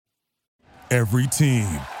Every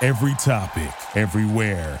team, every topic,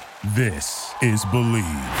 everywhere. This is Believe.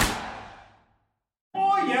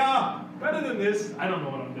 Oh yeah, better than this. I don't know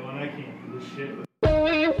what I'm doing. I can't do this shit.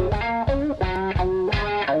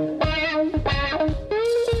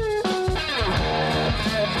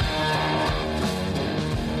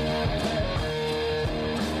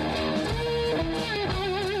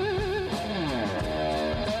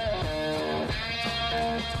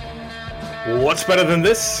 What's better than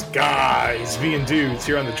this? Guys being dudes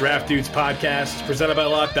here on the Draft Dudes podcast presented by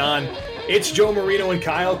Locked On. It's Joe Marino and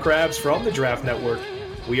Kyle Krabs from the Draft Network.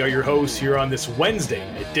 We are your hosts here on this Wednesday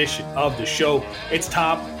edition of the show. It's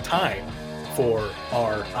top time for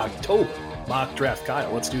our October mock draft.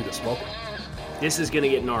 Kyle, let's do this. Welcome. This is going to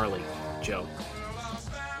get gnarly, Joe.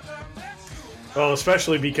 Well,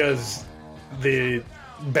 especially because the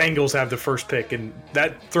Bengals have the first pick, and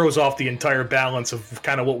that throws off the entire balance of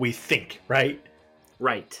kind of what we think, right?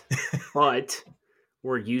 Right. But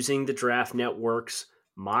we're using the Draft Network's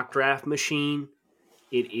mock draft machine.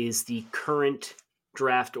 It is the current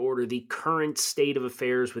draft order, the current state of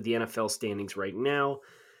affairs with the NFL standings right now,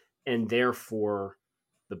 and therefore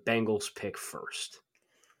the Bengals pick first.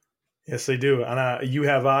 Yes, they do. And you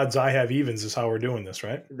have odds, I have evens is how we're doing this,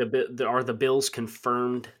 right? Are the Bills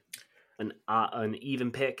confirmed an even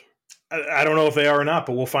pick? I don't know if they are or not,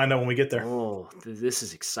 but we'll find out when we get there. Oh, this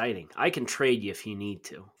is exciting. I can trade you if you need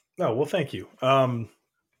to. Oh, well, thank you.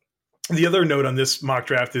 The other note on this mock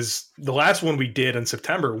draft is the last one we did in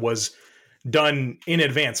September was done in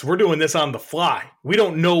advance. We're doing this on the fly. We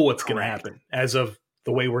don't know what's going to happen as of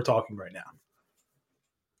the way we're talking right now.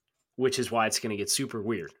 Which is why it's going to get super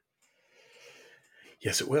weird.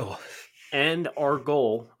 Yes, it will. And our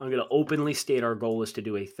goal, I'm going to openly state our goal is to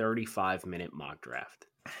do a 35-minute mock draft.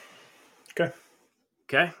 Okay.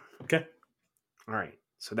 Okay? Okay. All right.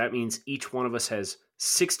 So that means each one of us has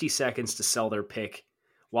 60 seconds to sell their pick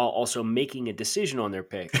while also making a decision on their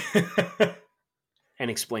pick and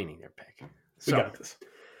explaining their pick. We got this.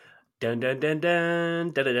 Dun, dun, dun,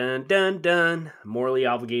 dun, dun, dun, dun, dun, dun. Morally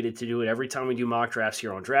obligated to do it every time we do mock drafts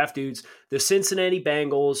here on Draft Dudes. The Cincinnati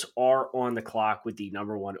Bengals are on the clock with the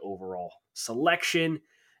number one overall selection,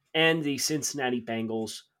 and the Cincinnati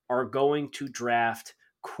Bengals are going to draft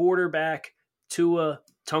quarterback Tua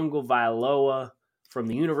Tagovailoa from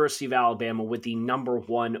the University of Alabama with the number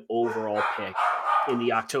one overall pick in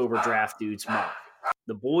the October Draft Dudes mock.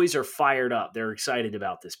 The boys are fired up. They're excited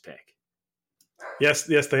about this pick. Yes,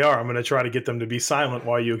 they are. I'm going to try to get them to be silent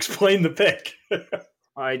while you explain the pick. Okay.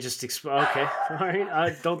 All right.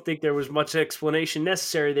 I don't think there was much explanation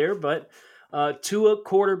necessary there, but Tua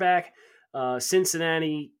quarterback,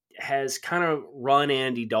 Cincinnati has kind of run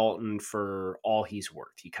Andy Dalton for all he's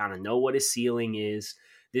worth. You kind of know what his ceiling is.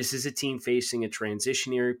 This is a team facing a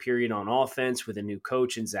transitionary period on offense with a new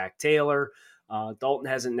coach in Zach Taylor. Dalton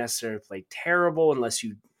hasn't necessarily played terrible unless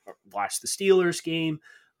you watch the Steelers game.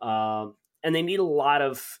 And they need a lot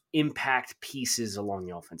of impact pieces along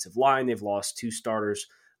the offensive line. They've lost two starters,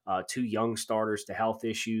 two young starters to health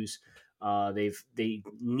issues. They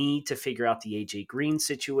need to figure out the AJ Green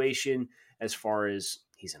situation as far as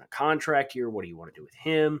he's in a contract year. What do you want to do with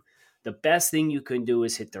him? The best thing you can do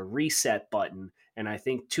is hit the reset button, and I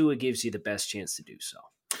think Tua gives you the best chance to do so.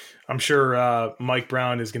 I'm sure Mike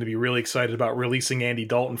Brown is going to be really excited about releasing Andy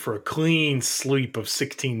Dalton for a clean sweep of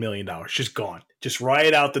 $16 million. Just gone. Just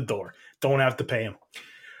right out the door. Don't have to pay him.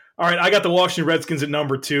 All right, I got the Washington Redskins at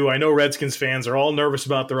number 2. I know Redskins fans are all nervous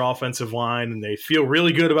about their offensive line, and they feel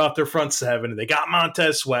really good about their front seven. And they got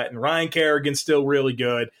Montez Sweat, and Ryan Kerrigan's still really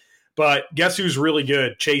good. But guess who's really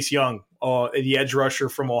good? Chase Young, the edge rusher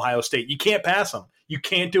from Ohio State. You can't pass him. You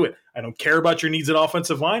can't do it. I don't care about your needs at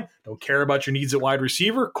offensive line. Don't care about your needs at wide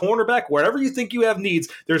receiver, cornerback, wherever you think you have needs.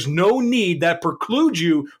 There's no need that precludes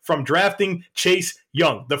you from drafting Chase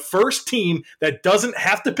Young. The first team that doesn't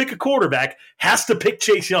have to pick a quarterback has to pick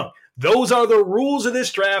Chase Young. Those are the rules of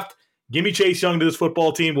this draft. Give me Chase Young to this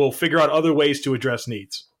football team. We'll figure out other ways to address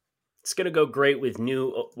needs. It's going to go great with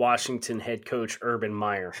new Washington head coach Urban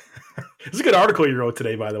Meyer. It's a good article you wrote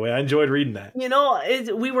today, by the way. I enjoyed reading that. You know,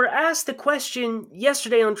 we were asked the question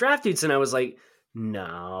yesterday on Draft Dudes, and I was like,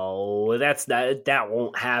 no, that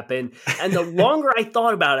won't happen. And the longer I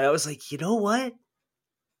thought about it, I was like, you know what?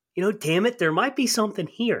 Damn it, there might be something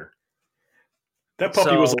here. That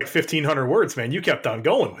puppy was like 1,500 words, man. You kept on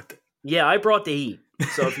going with it. Yeah, I brought the heat.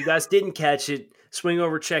 So if you guys didn't catch it, swing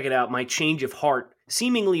over, check it out. My change of heart,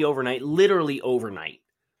 seemingly overnight, literally overnight,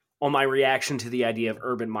 on my reaction to the idea of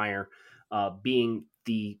Urban Meyer being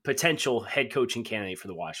the potential head coaching candidate for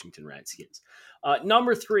the Washington Redskins.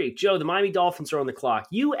 Number 3, Joe, the Miami Dolphins are on the clock.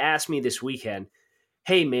 You asked me this weekend,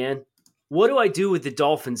 hey, man, what do I do with the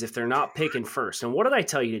Dolphins if they're not picking first? And what did I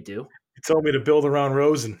tell you to do? You told me to build around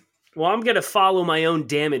Rosen. Well, I'm going to follow my own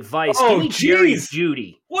damn advice. Oh, Give me Jerry geez.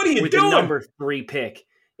 Jeudy. What are you with doing? The number 3 pick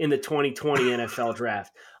in the 2020 NFL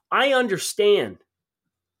draft. I understand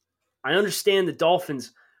the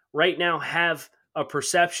Dolphins right now have a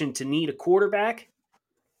perception to need a quarterback,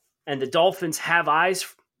 and the Dolphins have eyes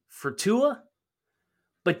for Tua,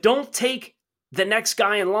 but don't take the next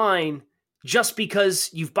guy in line just because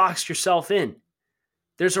you've boxed yourself in.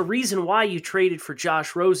 There's a reason why you traded for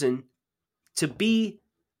Josh Rosen to be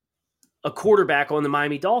a quarterback on the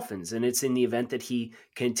Miami Dolphins, and it's in the event that he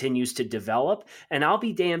continues to develop. And I'll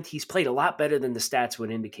be damned, he's played a lot better than the stats would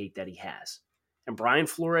indicate that he has. And Brian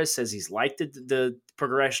Flores says he's liked the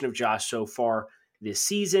progression of Josh so far this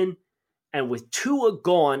season. And with Tua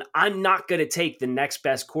gone, I'm not going to take the next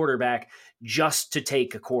best quarterback just to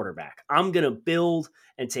take a quarterback. I'm going to build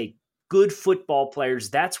and take good football players.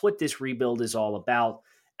 That's what this rebuild is all about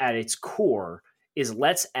at its core, is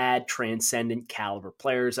let's add transcendent caliber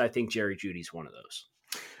players. I think Jerry Jeudy's one of those.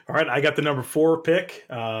 All right, I got the number 4 pick,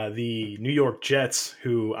 the New York Jets,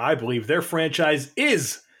 who I believe their franchise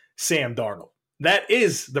is Sam Darnold. That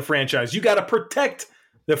is the franchise. You got to protect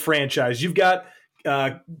the franchise. You've got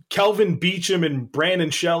Kelvin Beachum and Brandon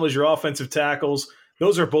Shell as your offensive tackles.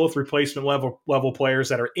 Those are both replacement level players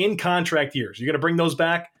that are in contract years. You're going to bring those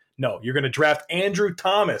back? No. You're going to draft Andrew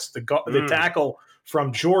Thomas, the tackle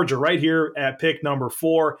from Georgia, right here at pick number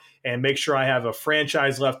 4, and make sure I have a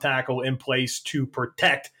franchise left tackle in place to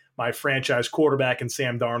protect my franchise quarterback and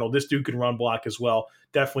Sam Darnold. This dude can run block as well.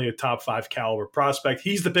 Definitely a top 5 caliber prospect.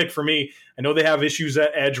 He's the pick for me. I know they have issues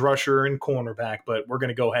at edge rusher and cornerback, but we're going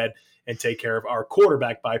to go ahead and take care of our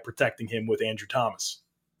quarterback by protecting him with Andrew Thomas.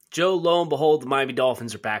 Joe, lo and behold, the Miami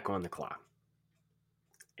Dolphins are back on the clock.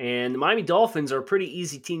 And the Miami Dolphins are a pretty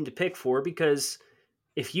easy team to pick for, because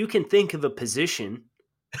if you can think of a position,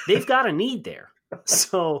 they've got a need there.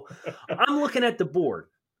 So I'm looking at the board,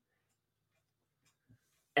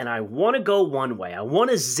 and I want to go one way. I want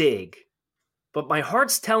to zig, but my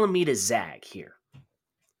heart's telling me to zag here.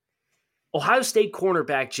 Ohio State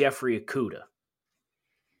cornerback Jeffrey Okudah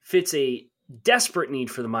fits a desperate need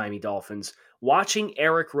for the Miami Dolphins. Watching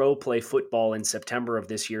Eric Rowe play football in September of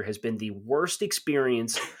this year has been the worst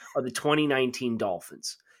experience of the 2019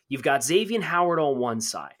 Dolphins. You've got Xavier Howard on one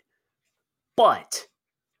side. But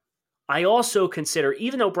I also consider,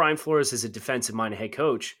 even though Brian Flores is a defensive-minded head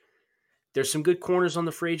coach, there's some good corners on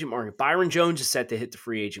the free agent market. Byron Jones is set to hit the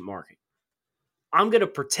free agent market. I'm going to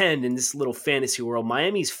pretend in this little fantasy world,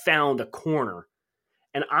 Miami's found a corner,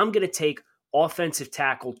 and I'm going to take offensive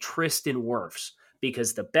tackle Tristan Wirfs,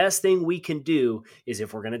 because the best thing we can do is,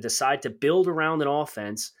 if we're going to decide to build around an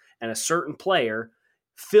offense and a certain player,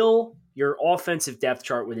 fill your offensive depth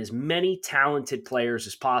chart with as many talented players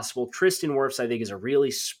as possible. Tristan Wirfs, I think, is a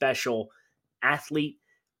really special athlete,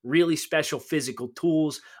 really special physical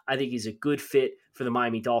tools. I think he's a good fit for the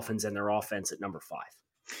Miami Dolphins and their offense at number 5.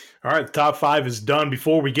 All right, the top 5 is done.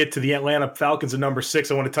 Before we get to the Atlanta Falcons at number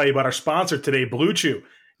 6, I want to tell you about our sponsor today, Blue Chew.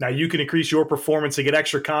 Now you can increase your performance and get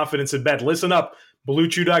extra confidence in bed. Listen up,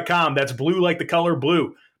 BlueChew.com. That's blue like the color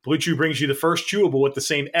blue. Blue Chew brings you the first chewable with the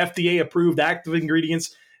same FDA-approved active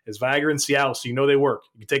ingredients as Viagra and Cialis, so you know they work.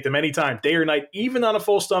 You can take them anytime, day or night, even on a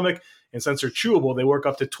full stomach. And since they're chewable, they work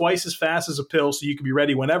up to twice as fast as a pill, so you can be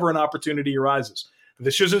ready whenever an opportunity arises.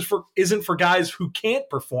 This isn't for guys who can't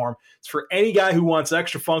perform. It's for any guy who wants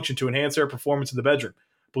extra function to enhance their performance in the bedroom.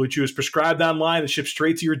 Blue Chew is prescribed online and shipped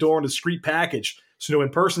straight to your door in a discreet package. So no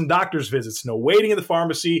in-person doctor's visits, no waiting in the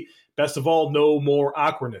pharmacy. Best of all, no more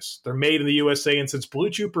awkwardness. They're made in the USA, and since Blue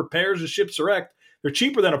Chew prepares and ships direct, they're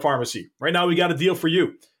cheaper than a pharmacy. Right now, we got a deal for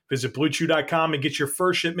you. Visit BlueChew.com and get your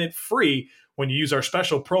first shipment free when you use our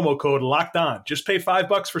special promo code LOCKEDON. Just pay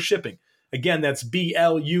 $5 for shipping. Again, that's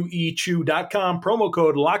BLUEChew.com, promo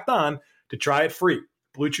code LOCKEDON to try it free.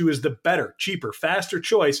 Blue Chew is the better, cheaper, faster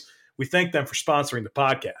choice. We thank them for sponsoring the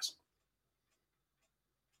podcast.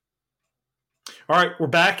 All right, we're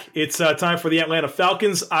back. It's time for the Atlanta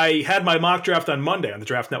Falcons. I had my mock draft on Monday on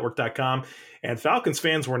thedraftnetwork.com, and Falcons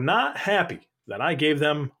fans were not happy that I gave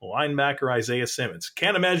them linebacker Isaiah Simmons.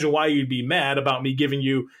 Can't imagine why you'd be mad about me giving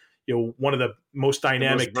you one of the most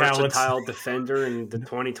dynamic talents, versatile defender in the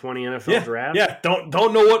 2020 NFL draft. Yeah, don't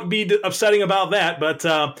know what would be upsetting about that, but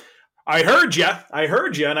I heard you,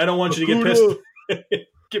 and I don't want you to get pissed.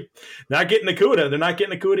 Not getting Okudah. They're not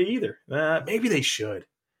getting Okudah either. Maybe they should.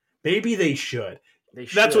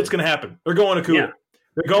 That's what's going to happen. They're going Okudah. Yeah.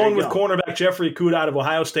 They're going with cornerback Jeffrey Okudah out of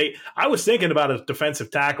Ohio State. I was thinking about a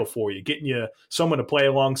defensive tackle for you, getting you someone to play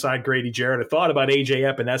alongside Grady Jarrett. I thought about A.J.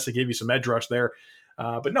 Epinesa to give you some edge rush there.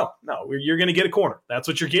 But no, you're going to get a corner. That's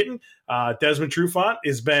what you're getting. Desmond Trufant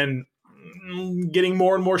has been getting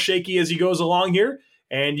more and more shaky as he goes along here,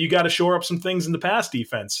 and you got to shore up some things in the pass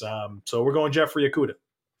defense. So we're going Jeffrey Okudah.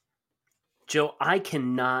 Joe, I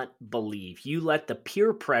cannot believe you let the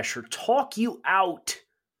peer pressure talk you out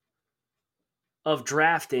of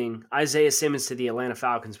drafting Isaiah Simmons to the Atlanta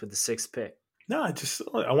Falcons with the 6th pick. No,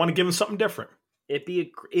 I want to give him something different. It'd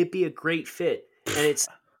be a great fit, and it's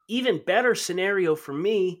even better scenario for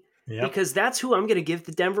me because that's who I'm going to give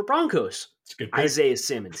the Denver Broncos. It's a good pick. Isaiah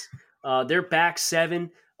Simmons. Their back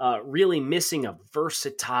 7 really missing a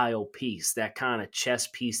versatile piece, that kind of chess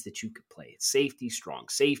piece that you could play at safety, strong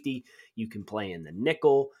safety. You can play in the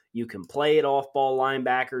nickel. You can play it off-ball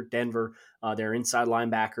linebacker. Denver, their inside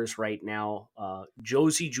linebackers right now,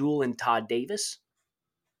 Josie Jewell and Todd Davis.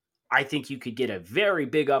 I think you could get a very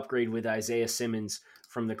big upgrade with Isaiah Simmons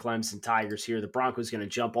from the Clemson Tigers here. The Broncos going to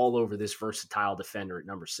jump all over this versatile defender at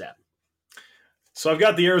number 7. So I've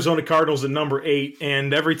got the Arizona Cardinals at number 8,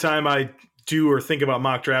 and every time I do or think about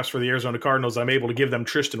mock drafts for the Arizona Cardinals, I'm able to give them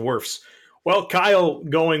Tristan Wirfs. Well, Kyle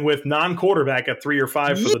going with non-quarterback at 3 or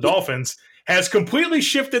 5 for the Dolphins has completely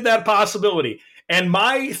shifted that possibility. And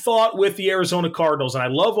my thought with the Arizona Cardinals, and I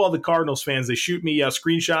love all the Cardinals fans, they shoot me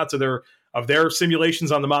screenshots of their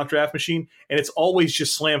simulations on the mock draft machine, and it's always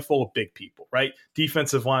just slam full of big people, right?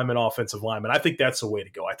 Defensive lineman, offensive lineman. I think that's the way to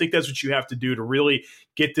go. I think that's what you have to do to really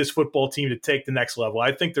get this football team to take the next level.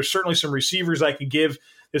 I think there's certainly some receivers I could give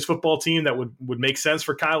this football team that would make sense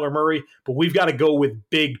for Kyler Murray, but we've got to go with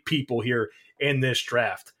big people here in this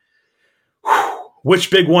draft. Which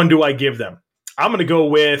big one do I give them? I'm going to go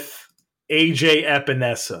with AJ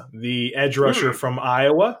Epinesa, the edge rusher from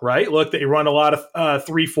Iowa, right? Look, they run a lot of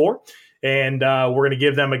 3-4. And we're going to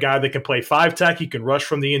give them a guy that can play 5-tech. He can rush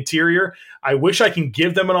from the interior. I wish I can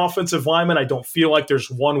give them an offensive lineman. I don't feel like there's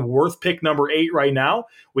one worth pick number 8 right now.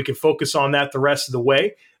 We can focus on that the rest of the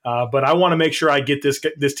way. But I want to make sure I get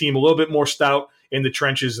this team a little bit more stout in the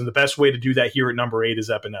trenches, and the best way to do that here at number 8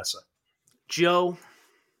 is Epinesa. Joe,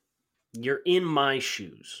 you're in my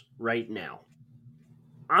shoes right now.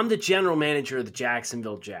 I'm the general manager of the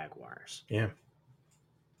Jacksonville Jaguars. Yeah.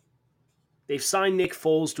 They've signed Nick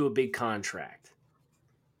Foles to a big contract.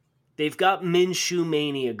 They've got Minshew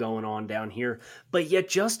mania going on down here, but yet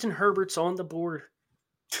Justin Herbert's on the board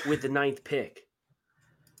with the 9th pick.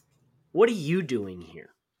 What are you doing here?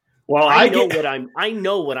 Well, I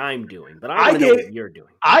know what I'm doing, but I don't know what you're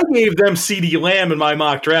doing. I gave them CeeDee Lamb in my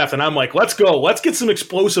mock draft, and I'm like, let's go. Let's get some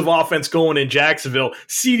explosive offense going in Jacksonville.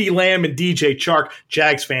 CeeDee Lamb and DJ Chark.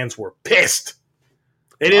 Jags fans were pissed.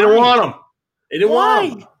 They didn't want them. They didn't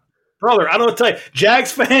want them. Brother, I don't know what to tell you.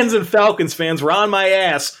 Jags fans and Falcons fans were on my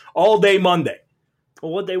ass all day Monday.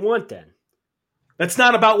 Well, what'd they want then? That's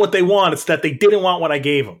not about what they want. It's that they didn't want what I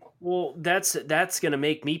gave them. Well, that's going to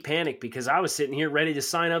make me panic because I was sitting here ready to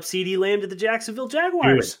sign up CeeDee Lamb to the Jacksonville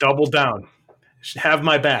Jaguars. Do it. Double down. Have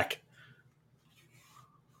my back.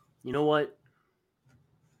 You know what?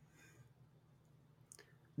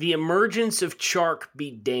 The emergence of Chark be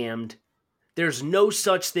damned. There's no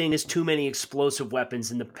such thing as too many explosive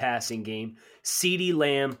weapons in the passing game. CeeDee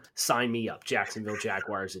Lamb, sign me up. Jacksonville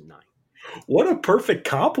Jaguars at 9. What a perfect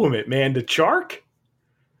compliment, man, to Chark.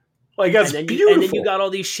 Like, that's beautiful. And then you got all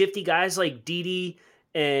these shifty guys like Dede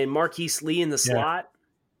and Marquise Lee in the slot.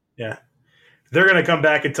 Yeah. They're going to come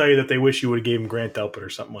back and tell you that they wish you would have gave him Grant Delpit or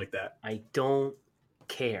something like that. I don't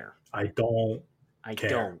care. I don't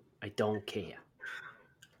care.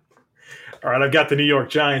 All right, I've got the New York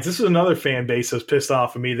Giants. This is another fan base that's pissed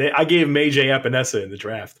off of me. I gave them A.J. Epinesa in the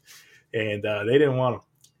draft, and they didn't want him.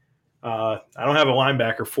 I don't have a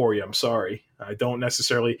linebacker for you. I'm sorry. I don't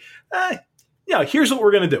necessarily here's what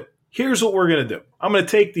we're going to do. I'm going to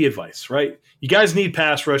take the advice, right? You guys need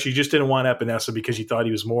pass rush. You just didn't want Epinesa because you thought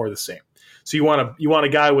he was more of the same. So you want a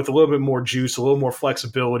guy with a little bit more juice, a little more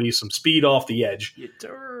flexibility, some speed off the edge.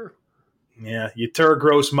 Yetur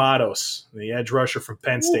Gross-Matos, the edge rusher from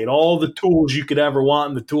Penn State. All the tools you could ever want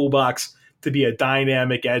in the toolbox to be a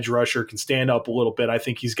dynamic edge rusher, can stand up a little bit. I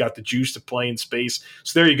think he's got the juice to play in space.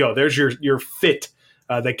 So there you go. There's your fit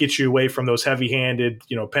that gets you away from those heavy-handed,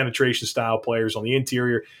 penetration style players on the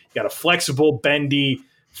interior. You got a flexible, bendy,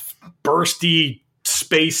 bursty,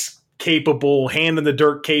 space capable, hand in the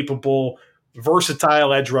dirt capable,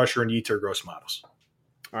 versatile edge rusher in Yetur Gross-Matos.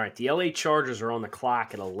 All right, the LA Chargers are on the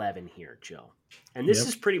clock at 11 here, Joe. And this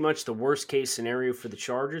is pretty much the worst-case scenario for the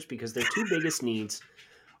Chargers because their two biggest needs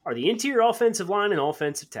are the interior offensive line and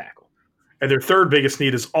offensive tackle. And their third biggest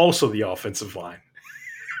need is also the offensive line.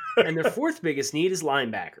 And their fourth biggest need is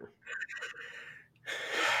linebacker.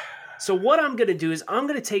 So what I'm going to do is I'm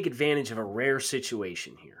going to take advantage of a rare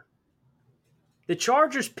situation here. The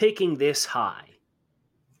Chargers picking this high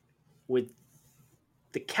with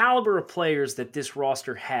the caliber of players that this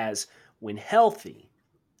roster has when healthy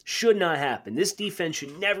should not happen. This defense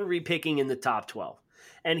should never be picking in the top 12.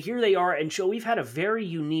 And here they are. And Joe, we've had a very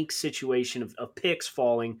unique situation of picks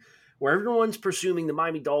falling where everyone's presuming the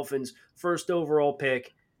Miami Dolphins first overall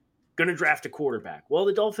pick, going to draft a quarterback. Well,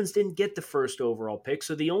 the Dolphins didn't get the first overall pick.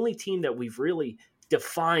 So the only team that we've really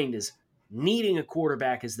defined as needing a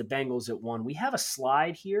quarterback is the Bengals at 1. We have a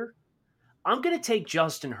slide here. I'm going to take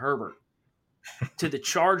Justin Herbert to the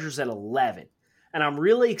Chargers at 11. And I'm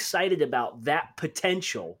really excited about that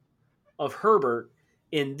potential of Herbert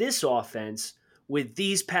in this offense with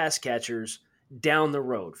these pass catchers down the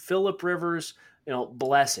road. Phillip Rivers,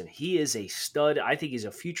 bless him. He is a stud. I think he's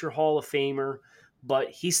a future Hall of Famer,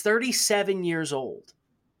 but he's 37 years old.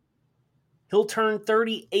 He'll turn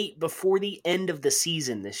 38 before the end of the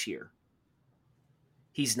season this year.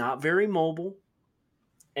 He's not very mobile,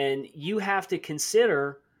 and you have to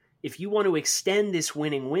consider if you want to extend this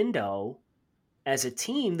winning window as a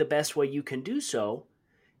team, the best way you can do so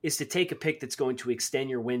is to take a pick that's going to extend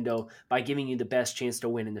your window by giving you the best chance to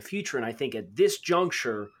win in the future. And I think at this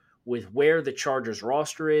juncture, with where the Chargers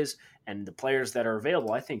roster is and the players that are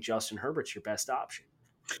available, I think Justin Herbert's your best option.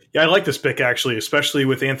 Yeah, I like this pick, actually, especially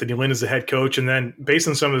with Anthony Lynn as the head coach. And then based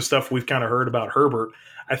on some of the stuff we've kind of heard about Herbert,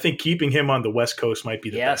 I think keeping him on the West Coast might be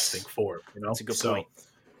the best thing for him. That's a good point.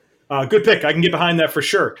 Good pick. I can get behind that for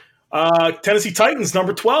sure. Tennessee Titans,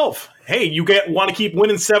 number 12. Hey, you want to keep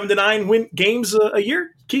winning 7 to 9 games a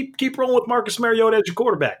year? Keep rolling with Marcus Mariota as your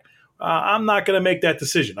quarterback. I'm not going to make that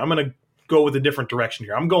decision. I'm going to go with a different direction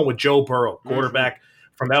here. I'm going with Joe Burrow, quarterback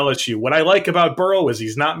from LSU. What I like about Burrow is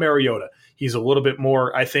he's not Mariota. He's a little bit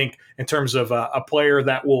more, I think, in terms of a player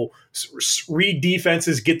that will read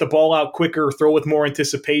defenses, get the ball out quicker, throw with more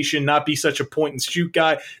anticipation, not be such a point-and-shoot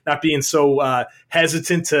guy, not being so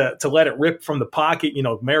hesitant to let it rip from the pocket.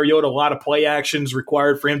 Mariota, a lot of play actions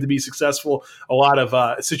required for him to be successful, a lot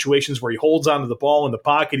of situations where he holds onto the ball in the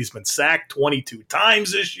pocket. He's been sacked 22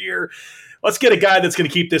 times this year. Let's get a guy that's going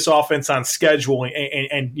to keep this offense on schedule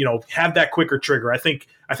and have that quicker trigger. I think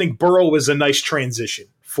Burrow is a nice transition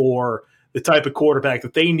for the type of quarterback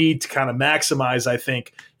that they need to kind of maximize. I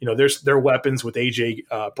think, their weapons with A.J.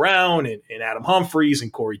 Brown and Adam Humphries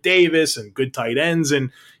and Corey Davis and good tight ends and,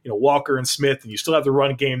 Walker and Smith, and you still have the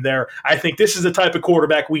run game there. I think this is the type of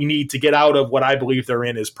quarterback we need to get out of what I believe they're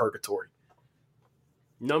in as purgatory.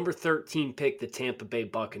 Number 13 pick, the Tampa Bay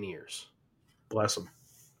Buccaneers. Bless them.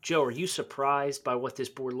 Joe, are you surprised by what this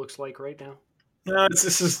board looks like right now? No,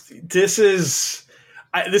 this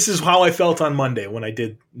is how I felt on Monday when I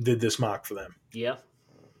did this mock for them. Yeah.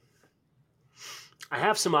 I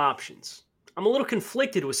have some options. I'm a little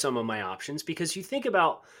conflicted with some of my options because you think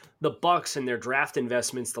about the Bucs and their draft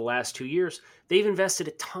investments the last 2 years, they've invested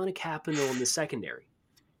a ton of capital in the secondary,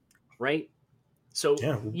 right? So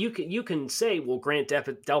you can say, well, Grant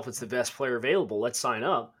Delpit's the best player available. Let's sign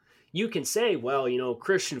up. You can say, well,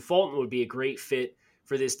 Christian Fulton would be a great fit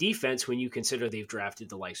for this defense when you consider they've drafted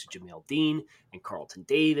the likes of Jamel Dean and Carlton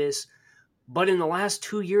Davis. But in the last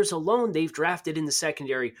 2 years alone, they've drafted in the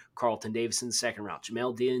secondary Carlton Davis in the second round,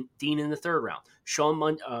 Jamel Dean in the third round,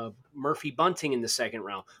 Sean Murphy Bunting in the second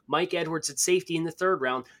round, Mike Edwards at safety in the third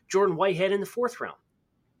round, Jordan Whitehead in the fourth round.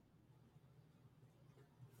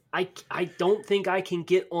 I don't think I can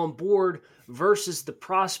get on board versus the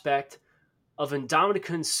prospect of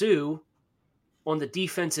Ndamukong Suh on the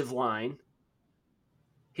defensive line.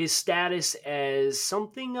 His status as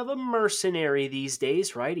something of a mercenary these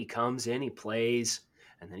days, right? He comes in, he plays,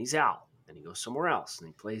 and then he's out. Then he goes somewhere else, and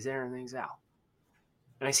he plays there, and then he's out.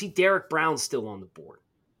 And I see Derek Brown still on the board.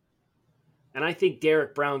 And I think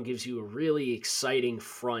Derek Brown gives you a really exciting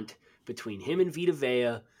front between him and Vita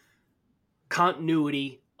Vea,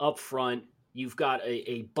 continuity up front. You've got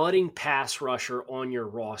a budding pass rusher on your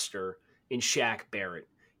roster in Shaq Barrett,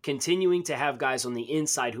 continuing to have guys on the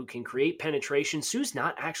inside who can create penetration. Suh's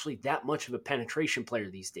not actually that much of a penetration player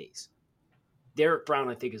these days. Derek Brown,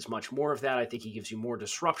 I think, is much more of that. I think he gives you more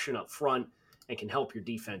disruption up front and can help your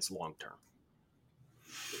defense long term.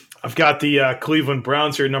 I've got the Cleveland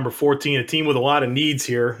Browns here, number 14, a team with a lot of needs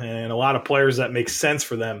here and a lot of players that make sense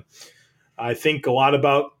for them. I think a lot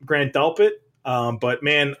about Grant Delpit, but,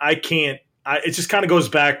 man, it just kind of goes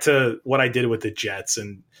back to what I did with the Jets,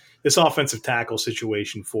 and this offensive tackle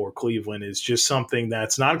situation for Cleveland is just something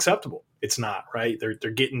that's not acceptable. It's not, right?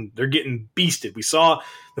 They're getting beasted. We saw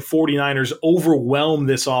the 49ers overwhelm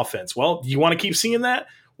this offense. Well, do you want to keep seeing that?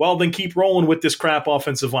 well, then keep rolling with this crap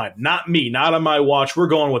offensive line. Not me, not on my watch. We're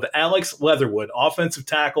going with Alex Leatherwood, offensive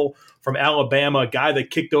tackle from Alabama, a guy that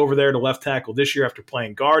kicked over there to left tackle this year after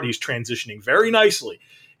playing guard. He's transitioning very nicely.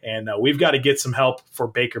 And we've got to get some help for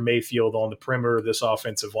Baker Mayfield on the perimeter of this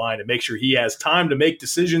offensive line and make sure he has time to make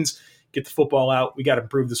decisions, get the football out. We got to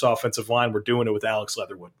improve this offensive line. We're doing it with Alex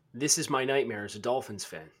Leatherwood. This is my nightmare as a Dolphins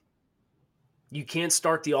fan. You can't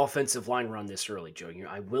start the offensive line run this early, Joe.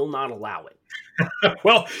 I will not allow it.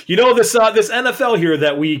 Well, this NFL here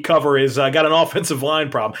that we cover is got an offensive line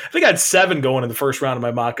problem. I think I had 7 going in the first round of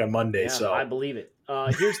my mock on Monday. Yeah, so I believe it.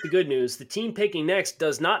 Here's the good news. The team picking next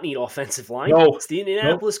does not need offensive line. No. It's the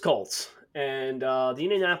Indianapolis Colts. And the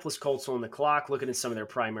Indianapolis Colts on the clock, looking at some of their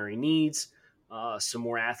primary needs, some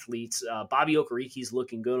more athletes. Bobby Okeriki's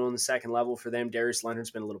looking good on the second level for them. Darius Leonard's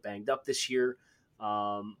been a little banged up this year.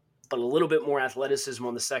 But a little bit more athleticism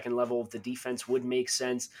on the second level of the defense would make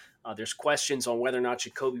sense. There's questions on whether or not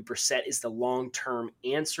Jacoby Brissett is the long-term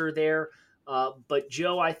answer there. But,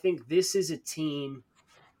 Joe, I think this is a team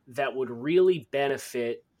that would really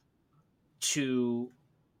benefit to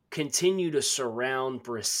continue to surround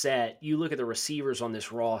Brissett. You look at the receivers on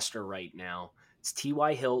this roster right now. It's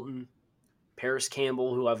T.Y. Hilton, Paris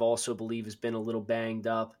Campbell, who I've also believe has been a little banged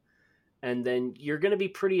up. And then you're going to be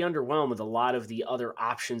pretty underwhelmed with a lot of the other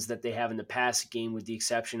options that they have in the passing game, with the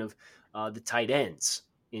exception of the tight ends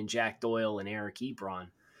in Jack Doyle and Eric Ebron.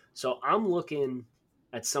 So I'm looking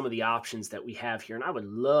at some of the options that we have here, and I would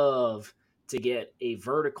love to get a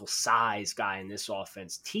vertical size guy in this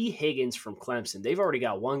offense. T. Higgins from Clemson. They've already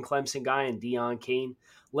got one Clemson guy in Deion Kane.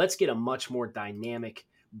 Let's get a much more dynamic,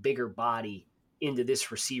 bigger body into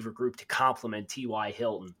this receiver group to complement T.Y.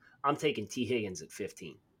 Hilton. I'm taking T. Higgins at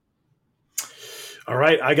 15. All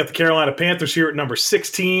right, I got the Carolina Panthers here at number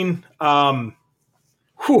 16. I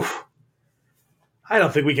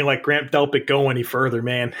don't think we can let Grant Delpit go any further,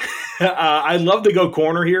 man. I'd love to go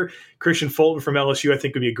corner here. Christian Fulton from LSU I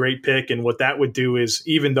think would be a great pick, and what that would do is,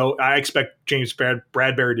 even though I expect James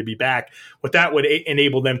Bradbury to be back, what that would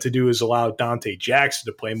enable them to do is allow Dante Jackson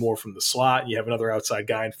to play more from the slot. You have another outside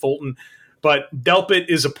guy in Fulton. But Delpit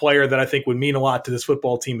is a player that I think would mean a lot to this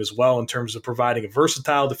football team as well in terms of providing a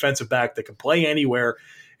versatile defensive back that can play anywhere.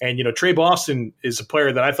 And, Trey Boston is a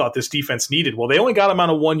player that I thought this defense needed. Well, they only got him on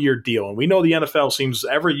a 1-year deal, and we know the NFL seems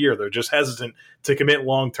every year they're just hesitant to commit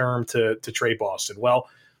long-term to Trey Boston. Well,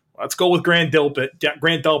 let's go with Grant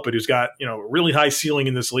Delpit, who's got, a really high ceiling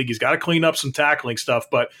in this league. He's got to clean up some tackling stuff.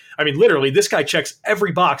 But, literally, this guy checks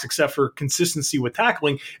every box except for consistency with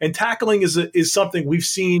tackling. And tackling is something we've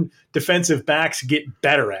seen defensive backs get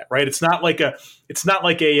better at, right? It's not like a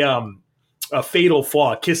fatal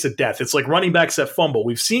flaw, a kiss of death. It's like running backs that fumble.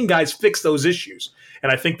 We've seen guys fix those issues.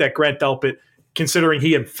 And I think that Grant Delpit, considering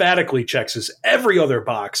he emphatically checks every other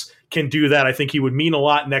box, can do that. I think he would mean a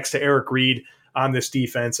lot next to Eric Reed on this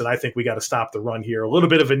defense, and I think we got to stop the run here. A little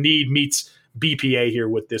bit of a need meets BPA here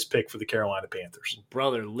with this pick for the Carolina Panthers.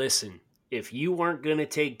 Brother, listen, if you weren't going to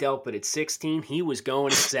take Delpit at 16, he was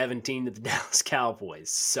going at 17 to the Dallas Cowboys.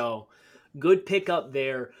 So good pick up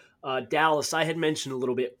there. Dallas, I had mentioned a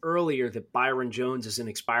little bit earlier that Byron Jones is an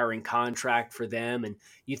expiring contract for them, and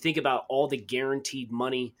you think about all the guaranteed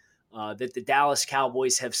money that the Dallas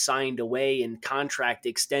Cowboys have signed away in contract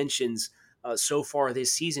extensions so far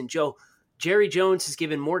this season. Joe, Jerry Jones has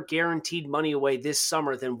given more guaranteed money away this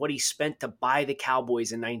summer than what he spent to buy the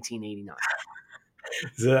Cowboys in 1989.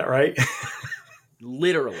 Is that right?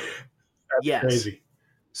 Literally. That's yes. Crazy.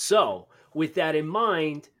 So, with that in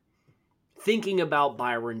mind, thinking about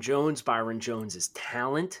Byron Jones'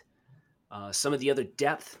 talent, some of the other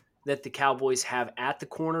depth that the Cowboys have at the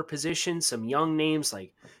corner position, some young names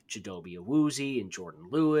like Chidobe Awuzie and Jordan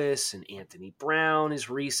Lewis and Anthony Brown as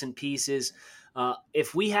recent pieces.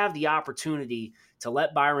 If we have the opportunity to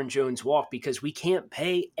let Byron Jones walk because we can't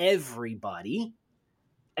pay everybody,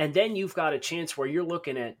 and then you've got a chance where you're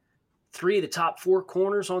looking at 3 of the top 4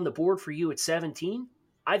 corners on the board for you at 17,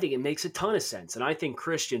 I think it makes a ton of sense. And I think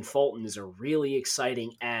Christian Fulton is a really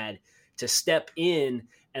exciting add to step in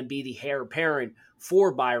and be the heir apparent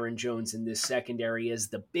for Byron Jones in this secondary as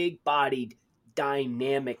the big-bodied,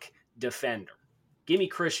 dynamic defender. Give me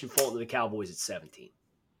Christian Fulton to the Cowboys at 17.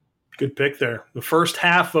 Good pick there. The first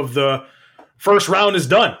half of the first round is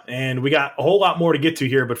done, and we got a whole lot more to get to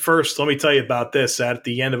here. But first, let me tell you about this. At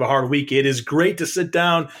the end of a hard week, it is great to sit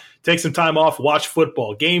down, take some time off, watch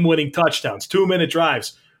football, game-winning touchdowns, 2-minute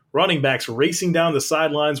drives, running backs racing down the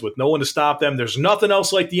sidelines with no one to stop them. There's nothing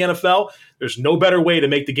else like the NFL. There's no better way to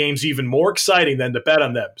make the games even more exciting than to bet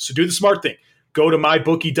on them. So do the smart thing. Go to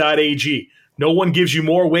mybookie.ag. No one gives you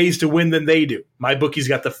more ways to win than they do. MyBookie's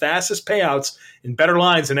got the fastest payouts and better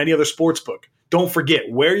lines than any other sports book. don't forget,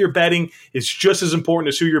 where you're betting is just as important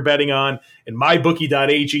as who you're betting on, and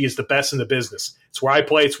mybookie.ag is the best in the business. It's where I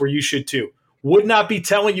play. It's where you should too. Would not be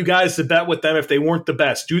telling you guys to bet with them if they weren't the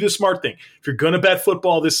best. Do the smart thing. If you're going to bet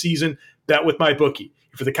football this season, bet with MyBookie.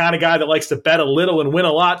 If you're the kind of guy that likes to bet a little and win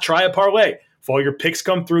a lot, try a parlay. If all your picks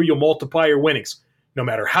come through, you'll multiply your winnings. No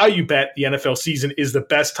matter how you bet, the NFL season is the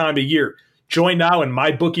best time of year. Join now and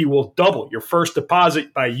MyBookie will double your first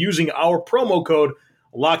deposit by using our promo code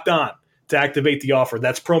LOCKEDON to activate the offer.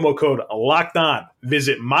 That's promo code LOCKEDON.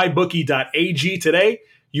 Visit mybookie.ag today.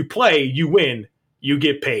 You play, you win, you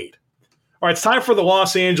get paid. All right, it's time for the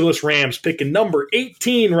Los Angeles Rams, picking number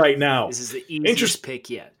 18 right now. This is the easiest pick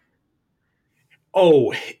yet.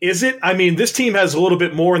 Oh, is it? I mean, this team has a little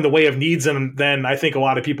bit more in the way of needs than I think a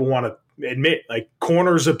lot of people want to admit. Like,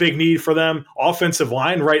 corner's a big need for them. Offensive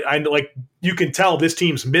line, right? You can tell this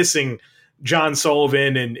team's missing John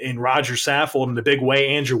Sullivan and Roger Saffold in the big way.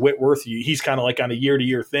 Andrew Whitworth, he's kind of like on a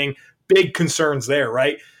year-to-year thing. Big concerns there,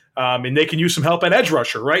 right? And they can use some help at edge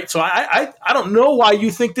rusher, right? So I don't know why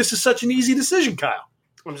you think this is such an easy decision, Kyle.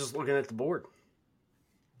 I'm just looking at the board.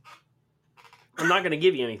 I'm not going to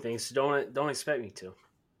give you anything, so don't expect me to.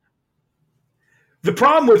 The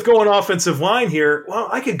problem with going offensive line here, well,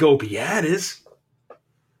 I could go Biadasz.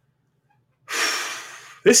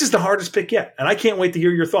 This is the hardest pick yet, and I can't wait to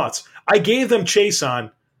hear your thoughts. I gave them Chase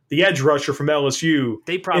on the edge rusher from LSU.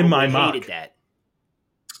 They probably in my hated mock. that.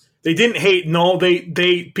 They didn't hate. No,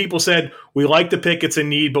 people said we like the pick. It's a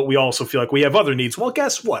need, but we also feel like we have other needs. Well,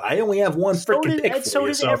 guess what? I only have one freaking pick. And so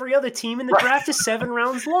does every other team, and the draft is 7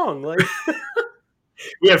 rounds long. Like,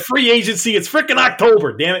 we have free agency. It's freaking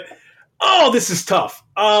October. Damn it! Oh, this is tough.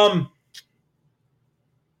 I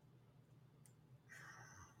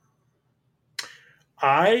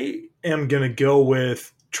am gonna go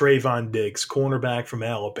with Trayvon Diggs, cornerback from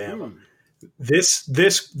Alabama. This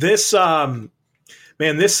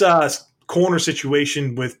corner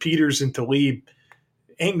situation with Peters and Talib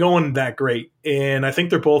ain't going that great. And I think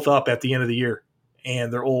they're both up at the end of the year.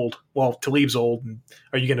 And they're old. Well, Talib's old. And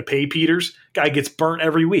are you going to pay Peters? Guy gets burnt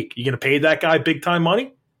every week. You going to pay that guy big-time money?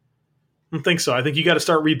 I don't think so. I think you got to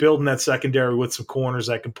start rebuilding that secondary with some corners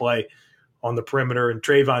that can play on the perimeter. And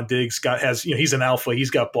Trayvon Diggs he's an alpha.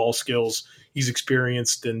 He's got ball skills. He's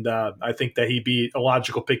experienced, and I think that he'd be a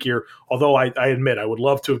logical pick here. Although I admit I would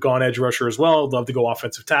love to have gone edge rusher as well. I'd love to go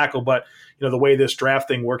offensive tackle, but the way this draft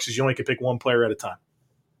thing works is you only can pick one player at a time.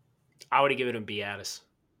 I would have given him Biadasz.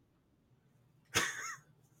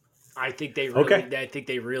 I think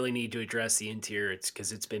they really need to address the interior. It's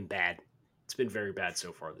because it's been bad. It's been very bad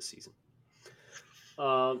so far this season.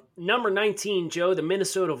 Number 19, Joe. The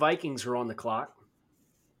Minnesota Vikings are on the clock.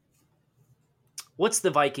 What's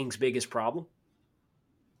the Vikings' biggest problem?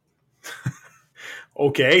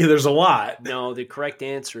 Okay, there's a lot. No, the correct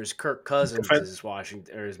answer is Kirk Cousins is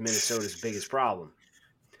Minnesota's biggest problem.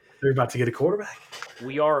 They're about to get a quarterback?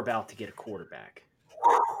 We are about to get a quarterback.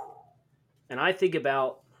 And I think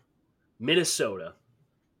about Minnesota,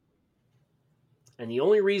 and the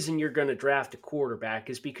only reason you're going to draft a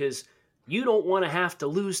quarterback is because you don't want to have to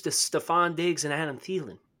lose to Stephon Diggs and Adam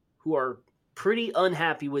Thielen, who are pretty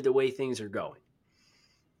unhappy with the way things are going.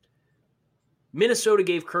 Minnesota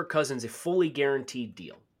gave Kirk Cousins a fully guaranteed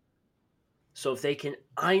deal. So if they can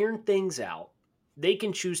iron things out, they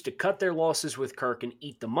can choose to cut their losses with Kirk and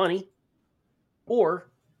eat the money,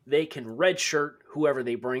 or they can redshirt whoever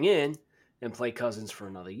they bring in and play Cousins for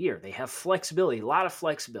another year. They have flexibility, a lot of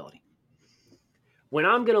flexibility. When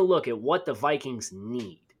I'm going to look at what the Vikings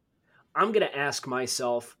need, I'm going to ask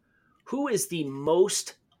myself, who is the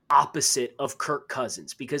most opposite of Kirk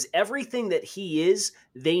Cousins? Because everything that he is,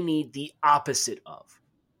 they need the opposite of.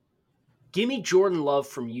 Give me Jordan Love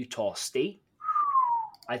from Utah State.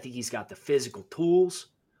 I think he's got the physical tools.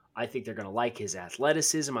 I think they're going to like his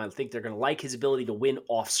athleticism. I think they're going to like his ability to win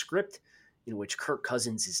off script, in which Kirk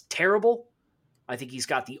Cousins is terrible. I think he's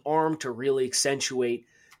got the arm to really accentuate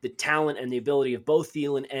the talent and the ability of both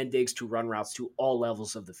Thielen and Diggs to run routes to all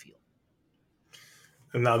levels of the field.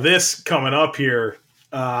 And now this coming up here,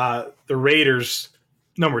 the Raiders,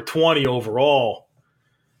 number 20 overall.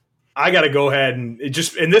 I got to go ahead and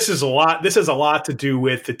this is a lot. This has a lot to do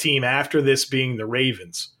with the team after this being the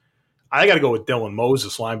Ravens. I got to go with Dylan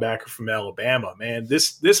Moses, linebacker from Alabama. Man,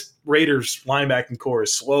 this Raiders linebacking core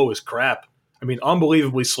is slow as crap. I mean,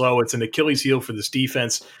 unbelievably slow. It's an Achilles heel for this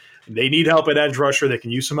defense. They need help at edge rusher. They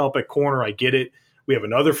can use some help at corner. I get it. We have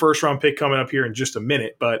another first-round pick coming up here in just a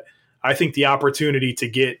minute, but I think the opportunity to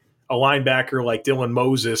get a linebacker like Dylan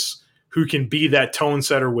Moses, who can be that tone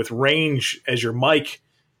setter with range as your Mike,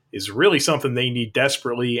 is really something they need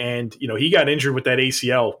desperately. And, he got injured with that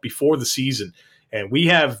ACL before the season. And we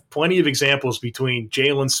have plenty of examples between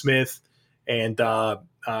Jalen Smith and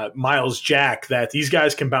Miles Jack that these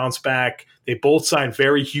guys can bounce back. They both signed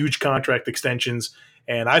very huge contract extensions.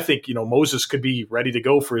 And I think, Moses could be ready to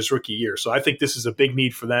go for his rookie year. So I think this is a big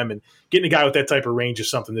need for them. And getting a guy with that type of range is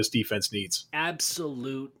something this defense needs.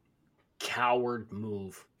 Absolute coward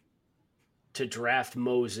move to draft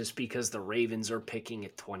Moses because the Ravens are picking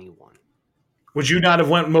at 21. Would you not have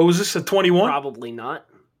went Moses at 21? Probably not.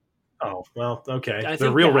 Oh, well, okay. I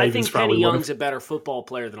The real Ravens think probably Penny would Young's have. a better football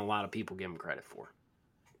player than a lot of people give him credit for.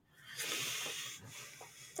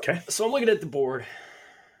 Okay. So I'm looking at the board.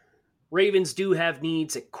 Ravens do have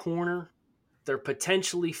needs at corner. They're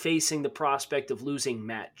potentially facing the prospect of losing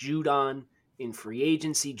Matt Judon in free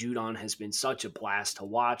agency. Judon has been such a blast to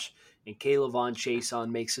watch, and Kayvon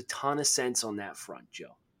Chason makes a ton of sense on that front,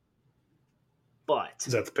 Joe. But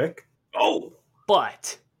Is that the pick? Oh!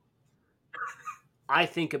 But I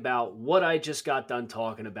think about what I just got done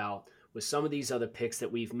talking about with some of these other picks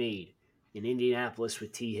that we've made in Indianapolis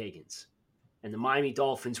with T. Higgins and the Miami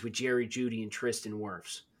Dolphins with Jerry Jeudy and Tristan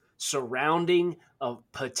Wirfs, surrounding a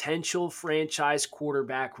potential franchise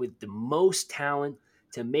quarterback with the most talent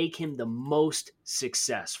to make him the most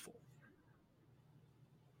successful.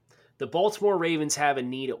 The Baltimore Ravens have a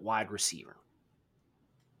need at wide receiver.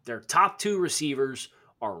 Their top two receivers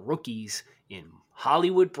are rookies in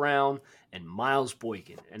Hollywood Brown and Miles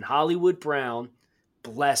Boykin. And Hollywood Brown,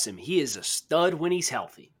 bless him, he is a stud when he's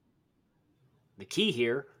healthy. The key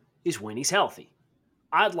here is when he's healthy.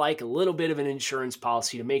 I'd like a little bit of an insurance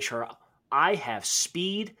policy to make sure I have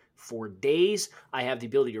speed for days. I have the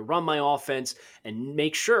ability to run my offense and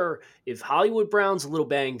make sure if Hollywood Brown's a little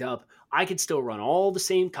banged up, I can still run all the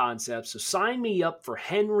same concepts. So sign me up for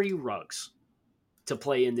Henry Ruggs to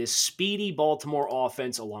play in this speedy Baltimore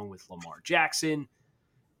offense along with Lamar Jackson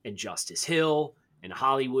and Justice Hill and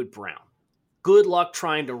Hollywood Brown. Good luck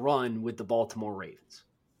trying to run with the Baltimore Ravens.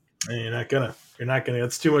 You're not gonna.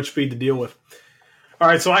 That's too much speed to deal with. All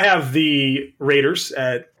right, so I have the Raiders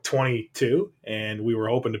at 22, and we were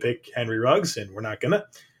hoping to pick Henry Ruggs, and we're not gonna.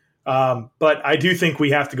 But I do think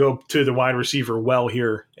we have to go to the wide receiver well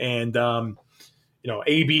here, and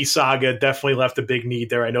AB Saga definitely left a big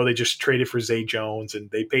need there. I know they just traded for Zay Jones,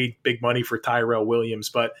 and they paid big money for Tyrell Williams,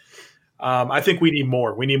 but I think we need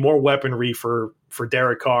more. We need more weaponry for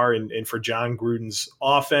Derek Carr and for John Gruden's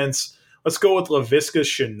offense. Let's go with Laviska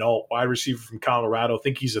Shenault, wide receiver from Colorado. I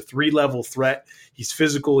think he's a 3-level threat. He's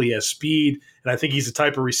physical. He has speed. And I think he's the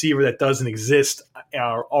type of receiver that doesn't exist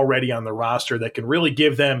already on the roster that can really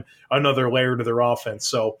give them another layer to their offense.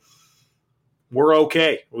 So we're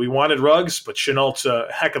okay. We wanted Ruggs, but Chenault's a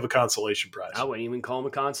heck of a consolation prize. I wouldn't even call him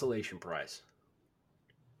a consolation prize.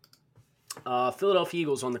 Philadelphia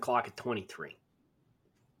Eagles on the clock at 23.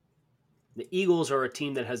 The Eagles are a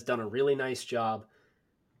team that has done a really nice job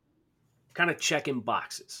kind of checking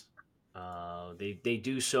boxes. They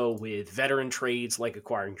do so with veteran trades like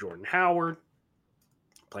acquiring Jordan Howard,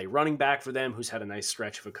 play running back for them, who's had a nice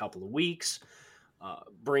stretch of a couple of weeks,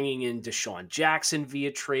 bringing in Deshaun Jackson via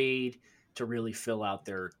trade to really fill out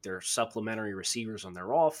their supplementary receivers on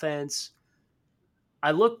their offense.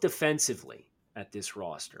 I look defensively at this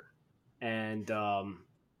roster, and I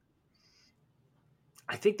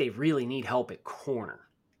think they really need help at corner.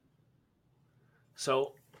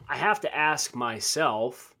 So I have to ask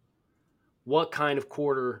myself what kind of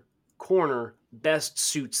corner best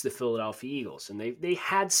suits the Philadelphia Eagles. And they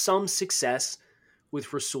had some success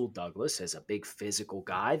with Rasul Douglas as a big physical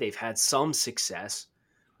guy. They've had some success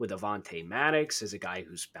with Avonte Maddox as a guy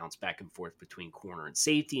who's bounced back and forth between corner and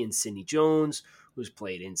safety, and Sidney Jones, who's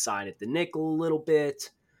played inside at the nickel a little bit.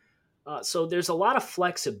 So there's a lot of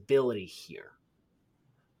flexibility here.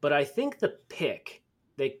 But I think the pick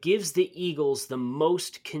that gives the Eagles the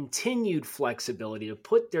most continued flexibility to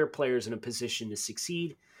put their players in a position to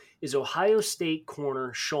succeed is Ohio State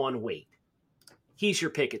corner Shaun Wade. He's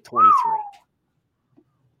your pick at 23.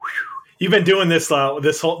 You've been doing this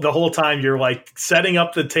the whole time. You're like setting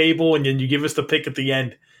up the table, and then you give us the pick at the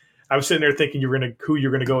end. I was sitting there thinking who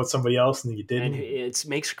you're gonna go with somebody else, and then you didn't. And it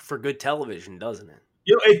makes for good television, doesn't it?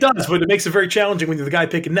 It does, but it makes it very challenging when you're the guy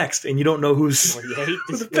picking next, and you don't know who's. Well, you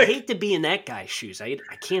hate to be in that guy's shoes. I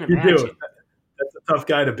can't imagine. You do. That's a tough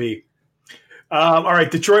guy to be. All right,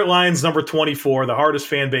 Detroit Lions, number 24, the hardest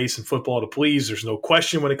fan base in football to please. There's no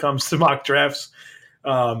question when it comes to mock drafts.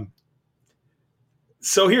 So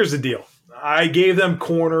here's the deal. I gave them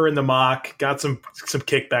corner in the mock, got some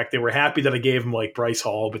kickback. They were happy that I gave them like Bryce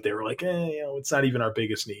Hall, but they were like, it's not even our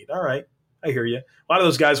biggest need. All right, I hear you. A lot of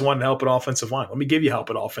those guys wanted help at offensive line. Let me give you help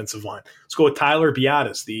at offensive line. Let's go with Tyler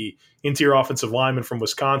Biadasz, the interior offensive lineman from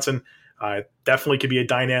Wisconsin. Definitely could be a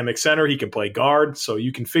dynamic center. He can play guard, so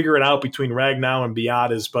you can figure it out between Ragnow and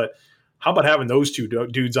Biadasz. But how about having those two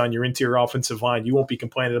dudes on your interior offensive line? You won't be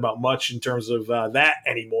complaining about much in terms of that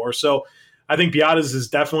anymore. So I think Biadasz is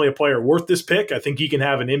definitely a player worth this pick. I think he can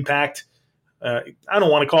have an impact. I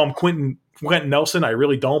don't want to call him Quentin Nelson. I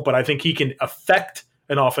really don't, but I think he can affect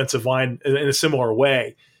an offensive line in a similar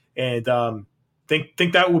way. And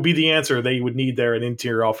think that would be the answer they would need there, an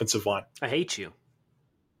interior offensive line. I hate you.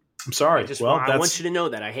 I'm sorry. I want you to know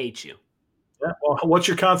that I hate you. Yeah, well, what's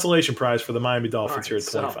your consolation prize for the Miami Dolphins here at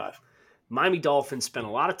 25? So, Miami Dolphins spent a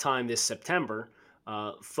lot of time this September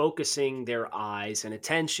focusing their eyes and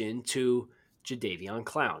attention to Jadeveon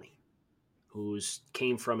Clowney, who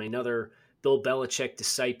came from another Bill Belichick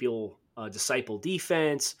disciple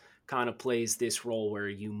defense, kind of plays this role where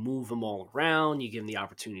you move them all around, you give them the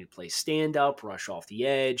opportunity to play stand-up, rush off the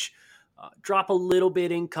edge, drop a little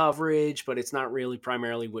bit in coverage, but it's not really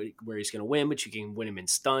primarily where he's going to win, but you can win him in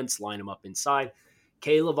stunts, line him up inside.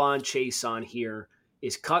 K'Lavon Chaisson here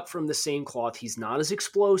is cut from the same cloth. He's not as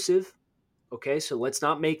explosive, okay? So let's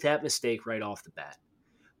not make that mistake right off the bat.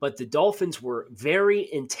 But the Dolphins were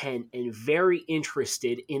very intent and very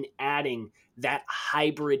interested in adding that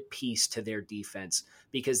hybrid piece to their defense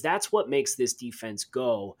because that's what makes this defense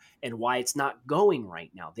go and why it's not going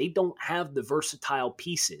right now. They don't have the versatile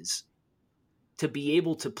pieces to be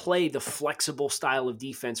able to play the flexible style of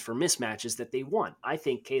defense for mismatches that they want. I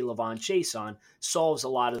think K'Lavon Chaisson solves a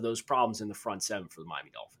lot of those problems in the front seven for the Miami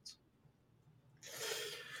Dolphins.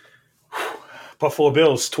 Buffalo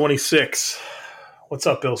Bills, 26. What's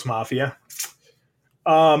up, Bills Mafia?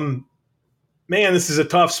 Man, this is a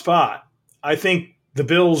tough spot. I think the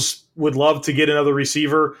Bills would love to get another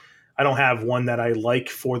receiver. I don't have one that I like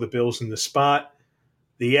for the Bills in this spot.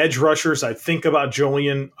 The edge rushers, I think about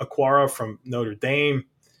Julian Okwara from Notre Dame.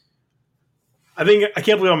 I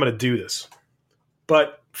can't believe I'm going to do this,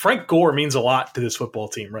 but Frank Gore means a lot to this football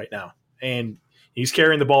team right now. And he's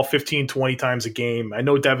carrying the ball 15, 20 times a game. I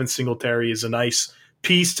know Devin Singletary is a nice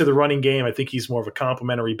piece to the running game. I think he's more of a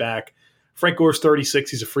complimentary back. Frank Gore's 36.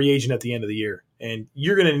 He's a free agent at the end of the year. And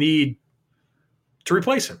you're going to need to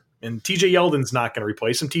replace him. And TJ Yeldon's not going to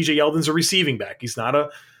replace him. TJ Yeldon's a receiving back. He's not a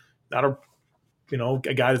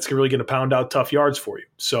guy that's really going to pound out tough yards for you.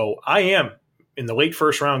 So I am, in the late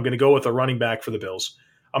first round, going to go with a running back for the Bills.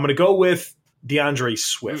 I'm going to go with DeAndre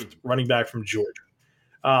Swift, running back from Georgia.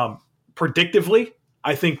 Predictively,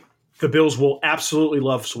 I think the Bills will absolutely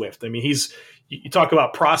love Swift. I mean, you talk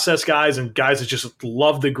about process guys and guys that just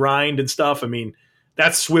love the grind and stuff. I mean,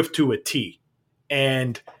 that's Swift to a T.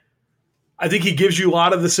 And I think he gives you a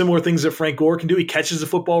lot of the similar things that Frank Gore can do. He catches the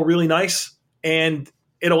football really nice, and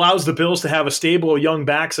it allows the Bills to have a stable of young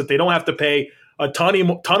backs that they don't have to pay a ton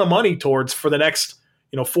of money towards for the next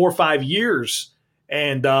 4 or 5 years,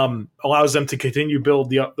 and allows them to continue to build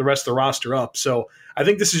the rest of the roster up. So I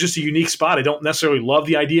think this is just a unique spot. I don't necessarily love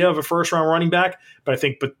the idea of a first-round running back, but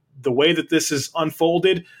the way that this is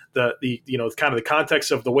unfolded, the kind of the context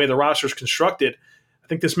of the way the roster is constructed, I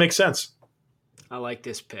think this makes sense. I like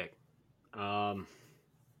this pick. I'm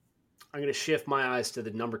going to shift my eyes to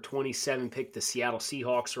the number 27 pick. The Seattle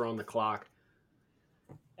Seahawks are on the clock.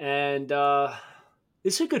 And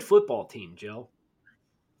this is a good football team, Joe.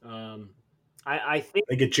 I think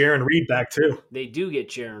they get Jaron Reed back too. They do get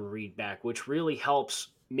Jaron Reed back, which really helps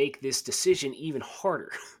make this decision even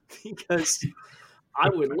harder because I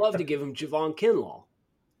would love to give him Javon Kinlaw.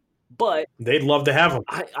 But they'd love to have him.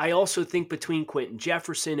 I also think between Quentin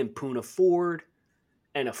Jefferson and Poona Ford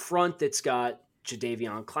and a front that's got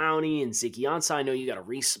Jadeveon Clowney and Ziggy Ansah. I know you got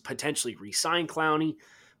to potentially re-sign Clowney,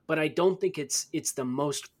 but I don't think it's the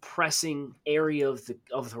most pressing area of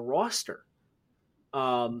the roster.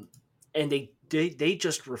 And they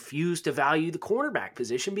just refuse to value the cornerback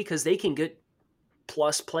position because they can get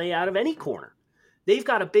plus play out of any corner. They've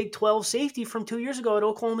got a Big 12 safety from 2 years ago at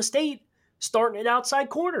Oklahoma State starting at outside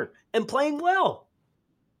corner and playing well.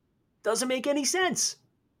 Doesn't make any sense.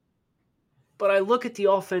 But I look at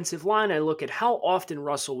the offensive line, I look at how often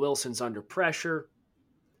Russell Wilson's under pressure,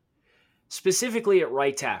 specifically at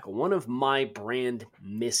right tackle. One of my brand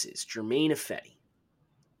misses, Germain Ifedi,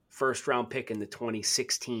 first-round pick in the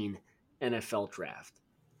 2016 NFL Draft.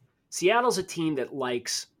 Seattle's a team that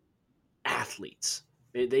likes athletes.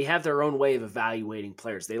 They have their own way of evaluating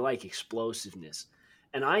players. They like explosiveness.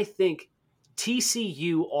 And I think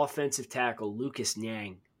TCU offensive tackle Lucas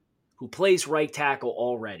Niang, who plays right tackle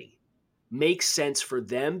already, makes sense for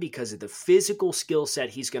them because of the physical skill set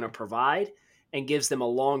he's going to provide and gives them a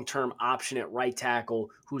long-term option at right tackle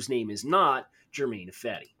whose name is not Germain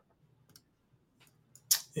Ifedi.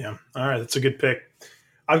 Yeah. All right. That's a good pick.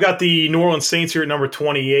 I've got the New Orleans Saints here at number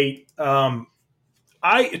 28.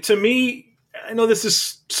 To me, I know this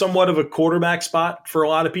is somewhat of a quarterback spot for a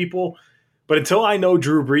lot of people, but until I know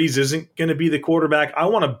Drew Brees isn't going to be the quarterback, I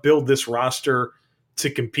want to build this roster to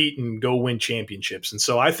compete and go win championships. And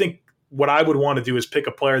so I think what I would want to do is pick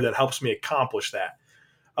a player that helps me accomplish that.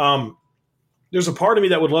 There's a part of me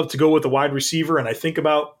that would love to go with a wide receiver, and I think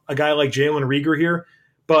about a guy like Jalen Reagor here,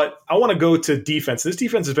 but I want to go to defense. This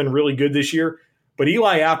defense has been really good this year, but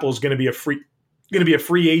Eli Apple is going to be a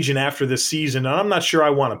free agent after this season, and I'm not sure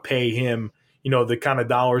I want to pay him, the kind of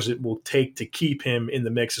dollars it will take to keep him in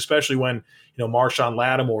the mix, especially when, Marshawn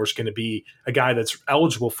Lattimore is going to be a guy that's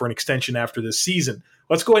eligible for an extension after this season.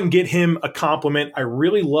 Let's go ahead and get him a compliment. I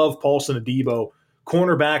really love Paulson Adebo,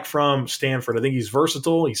 cornerback from Stanford. I think he's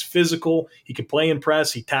versatile. He's physical. He can play and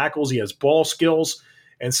press. He tackles. He has ball skills.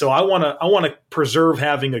 And so I want to preserve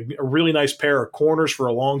having a really nice pair of corners for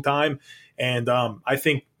a long time. And I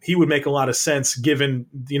think he would make a lot of sense given,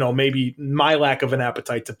 maybe my lack of an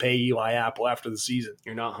appetite to pay Eli Apple after the season.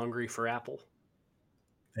 You're not hungry for Apple?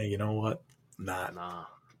 Hey, you know what? Not. Nah.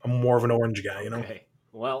 I'm more of an orange guy, Okay.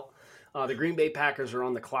 Well, the Green Bay Packers are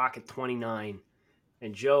on the clock at 29.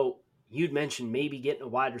 And Joe, you'd mentioned maybe getting a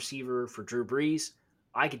wide receiver for Drew Brees.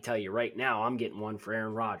 I can tell you right now, I'm getting one for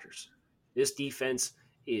Aaron Rodgers. This defense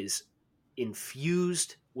is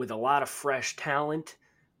infused with a lot of fresh talent.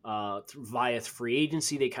 Via free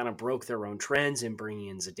agency, they kind of broke their own trends in bringing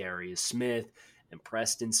in Zadarius Smith and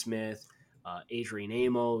Preston Smith, Adrian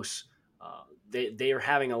Amos. They are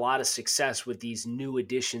having a lot of success with these new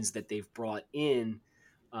additions that they've brought in.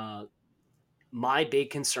 My big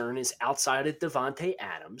concern is outside of Devontae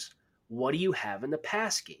Adams, what do you have in the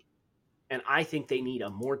pass game? And I think they need a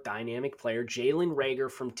more dynamic player. Jalen Reagor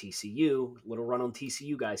from TCU, little run on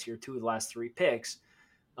TCU guys here, 2 of the last 3 picks,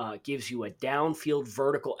 gives you a downfield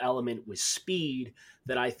vertical element with speed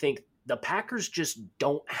that I think the Packers just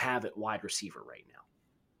don't have at wide receiver right now.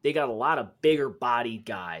 They got a lot of bigger bodied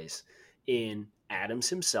guys in Adams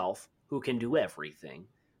himself, who can do everything.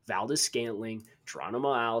 Valdez-Scantling,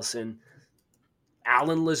 Geronimo Allison,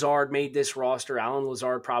 Alan Lazard made this roster. Alan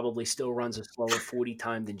Lazard probably still runs a slower 40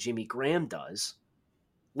 time than Jimmy Graham does.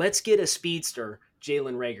 Let's get a speedster,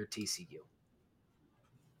 Jalen Reagor, TCU.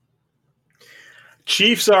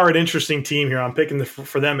 Chiefs are an interesting team here. I'm picking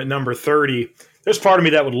for them at number 30. There's part of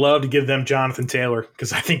me that would love to give them Jonathan Taylor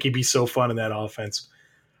because I think he'd be so fun in that offense.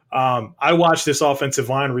 I watched this offensive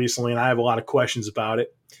line recently, and I have a lot of questions about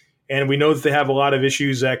it. And we know that they have a lot of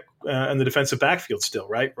issues in the defensive backfield still,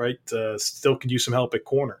 right? Still could use some help at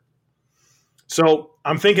corner. So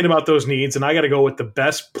I'm thinking about those needs, and I got to go with the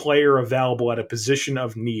best player available at a position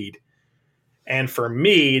of need. And for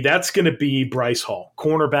me, that's going to be Bryce Hall,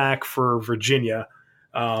 cornerback for Virginia.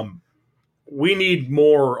 We need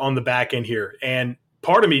more on the back end here. And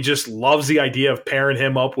part of me just loves the idea of pairing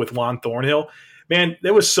him up with Juan Thornhill. Man,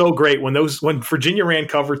 that was so great when Virginia ran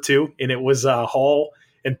cover 2 and it was Hall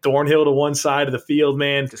and Thornhill to one side of the field,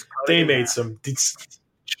 man. They made some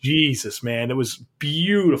 – Jesus, man. It was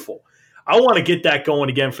beautiful. I want to get that going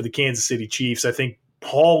again for the Kansas City Chiefs. I think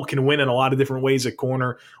Hall can win in a lot of different ways at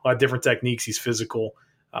corner, a lot of different techniques. He's physical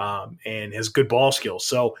and has good ball skills.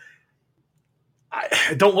 So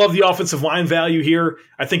I don't love the offensive line value here.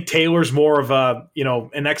 I think Taylor's more of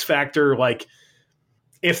an X factor. Like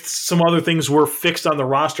if some other things were fixed on the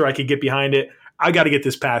roster, I could get behind it. I got to get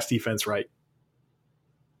this pass defense right.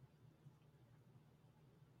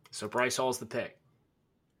 So Bryce Hall's the pick.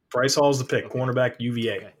 Bryce Hall's the pick, okay. Cornerback,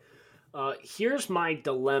 UVA. Okay. Here's my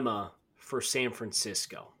dilemma for San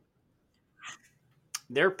Francisco.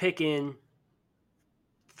 They're picking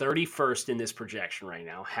 31st in this projection right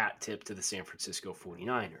now. Hat tip to the San Francisco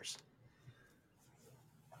 49ers.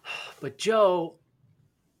 But Joe,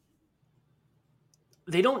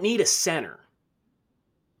 they don't need a center.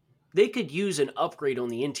 They could use an upgrade on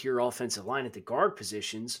the interior offensive line at the guard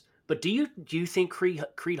positions. But do you think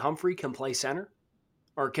Creed Humphrey can play center,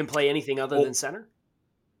 or can play anything other than center?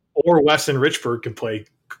 Or Weston Richburg can play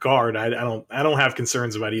guard. I don't have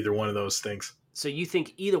concerns about either one of those things. So you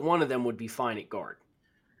think either one of them would be fine at guard?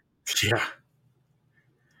 Yeah.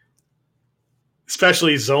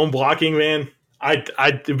 Especially zone blocking, man.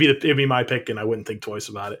 It'd be my pick, and I wouldn't think twice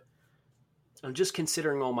about it. I'm just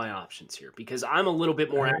considering all my options here because I'm a little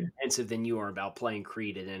bit more apprehensive than you are about playing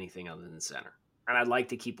Creed at anything other than center. And I'd like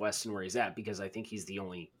to keep Weston where he's at because I think he's the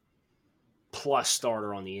only plus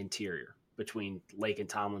starter on the interior between Lake and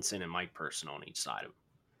Tomlinson and Mike Person on each side of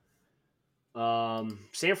him.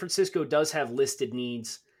 San Francisco does have listed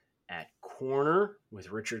needs at corner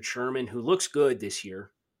with Richard Sherman, who looks good this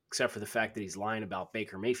year. except for the fact that he's lying about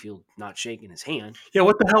Baker Mayfield not shaking his hand. Yeah,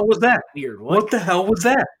 what the hell was that? Weird. What the hell was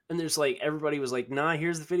that? And there's like, everybody was like, nah,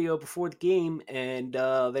 here's the video before the game, and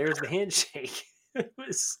there's the handshake.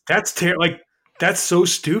 That's that's so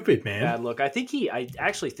stupid, man. Yeah, look, I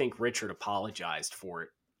actually think Richard apologized for it.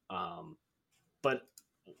 But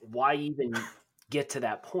why even get to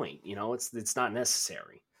that point? You know, it's not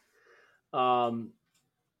necessary.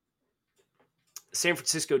 San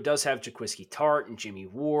Francisco does have Jaquiski Tartt and Jimmy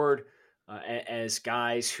Ward as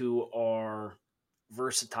guys who are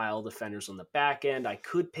versatile defenders on the back end. I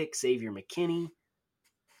could pick Xavier McKinney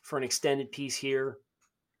for an extended piece here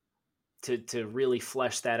to really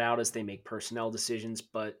flesh that out as they make personnel decisions.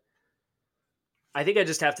 But I think I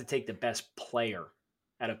just have to take the best player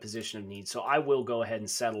at a position of need. So I will go ahead and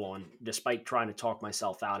settle on, despite trying to talk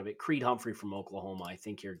myself out of it, Creed Humphrey from Oklahoma. I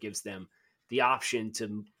think here gives them the option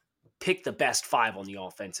to pick the best 5 on the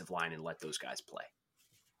offensive line and let those guys play.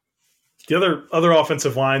 The other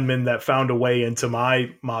offensive lineman that found a way into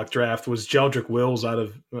my mock draft was Jeldrick Wills out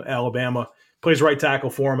of Alabama. Plays right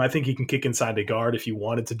tackle for him. I think he can kick inside the guard if he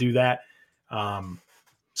wanted to do that.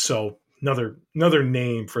 So another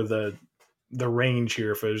name for the range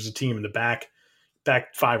here. If there's a team in the back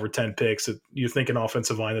 5 or 10 picks that you're thinking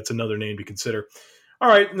offensive line, that's another name to consider. All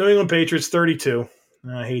right, New England Patriots 32.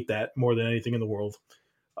 I hate that more than anything in the world.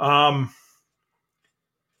 I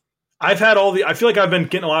feel like I've been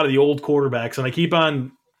getting a lot of the old quarterbacks, and I keep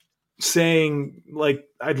on saying, like,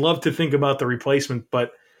 I'd love to think about the replacement,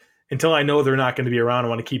 but until I know they're not going to be around, I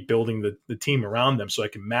want to keep building the team around them so I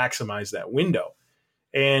can maximize that window.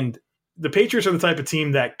 And the Patriots are the type of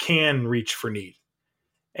team that can reach for need.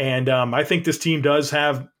 And I think this team does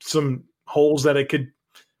have some holes that it could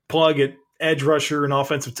plug at edge rusher and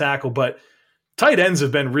offensive tackle, but tight ends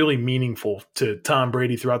have been really meaningful to Tom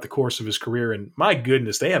Brady throughout the course of his career, and my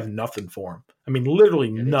goodness, they have nothing for him. I mean, literally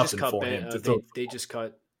nothing for him. They just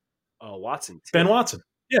cut Watson. Too. Ben Watson.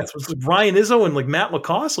 Yeah, it's like Ryan Izzo and like Matt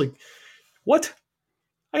LaCosse. Like, what?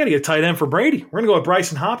 I got to get a tight end for Brady. We're going to go with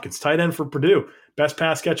Bryson Hopkins, tight end for Purdue. Best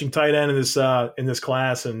pass-catching tight end in this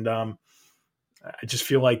class, and I just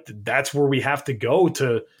feel like that's where we have to go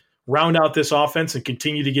to round out this offense and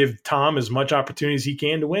continue to give Tom as much opportunity as he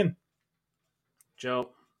can to win.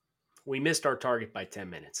 Joe, we missed our target by 10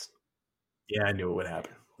 minutes. Yeah, I knew it would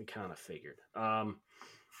happen. We kind of figured.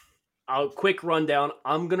 A quick rundown.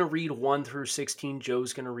 I'm going to read 1 through 16.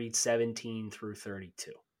 Joe's going to read 17 through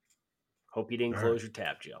 32. Hope you didn't close your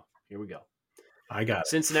tab, Joe. Here we go. I got it.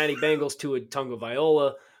 Cincinnati Bengals, Tua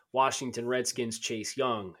Tagovailoa. Washington Redskins, Chase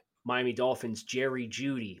Young. Miami Dolphins, Jerry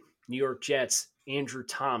Jeudy. New York Jets, Andrew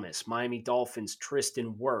Thomas. Miami Dolphins,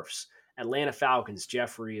 Tristan Wirfs. Atlanta Falcons,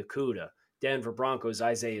 Jeffrey Okudah. Denver Broncos,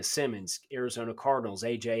 Isaiah Simmons. Arizona Cardinals,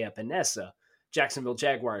 A.J. Epinesa. Jacksonville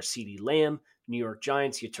Jaguars, CeeDee Lamb. New York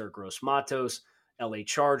Giants, Yetur Gross-Matos. L.A.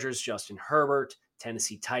 Chargers, Justin Herbert.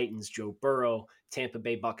 Tennessee Titans, Joe Burrow. Tampa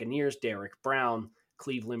Bay Buccaneers, Derek Brown.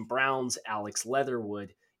 Cleveland Browns, Alex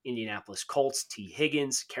Leatherwood. Indianapolis Colts, T.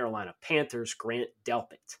 Higgins. Carolina Panthers, Grant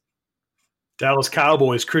Delpit. Dallas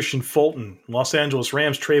Cowboys, Christian Fulton. Los Angeles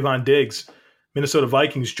Rams, Trayvon Diggs. Minnesota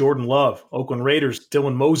Vikings, Jordan Love. Oakland Raiders,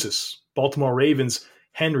 Dylan Moses. Baltimore Ravens,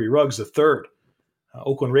 Henry Ruggs III.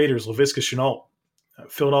 Oakland Raiders, Laviska Shenault.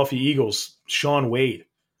 Philadelphia Eagles, Sean Wade.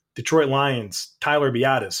 Detroit Lions, Tyler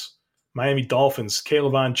Biadasz. Miami Dolphins,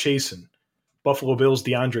 Kayvon Chasen. Buffalo Bills,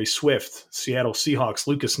 DeAndre Swift. Seattle Seahawks,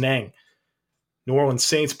 Lucas Nang. New Orleans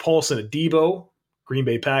Saints, Paulson Adebo. Green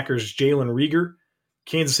Bay Packers, Jalen Reagor.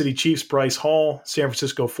 Kansas City Chiefs, Bryce Hall. San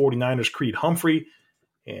Francisco 49ers, Creed Humphrey.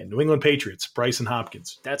 And New England Patriots, Bryson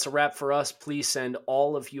Hopkins. That's a wrap for us. Please send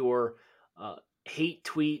all of your hate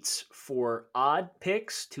tweets for odd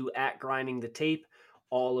picks to @grindingthetape.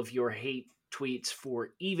 All of your hate tweets for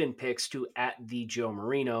even picks to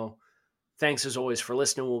 @thejoemarino. Thanks as always for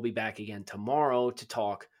listening. We'll be back again tomorrow to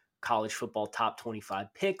talk college football top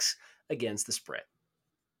 25 picks against the spread.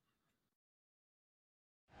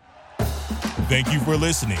 Thank you for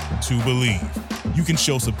listening to Believe. You can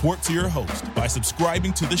show support to your host by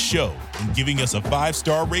subscribing to the show and giving us a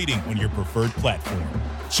 5-star rating on your preferred platform.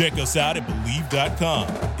 Check us out at Believe.com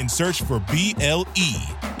and search for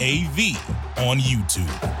BLEAV on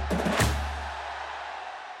YouTube.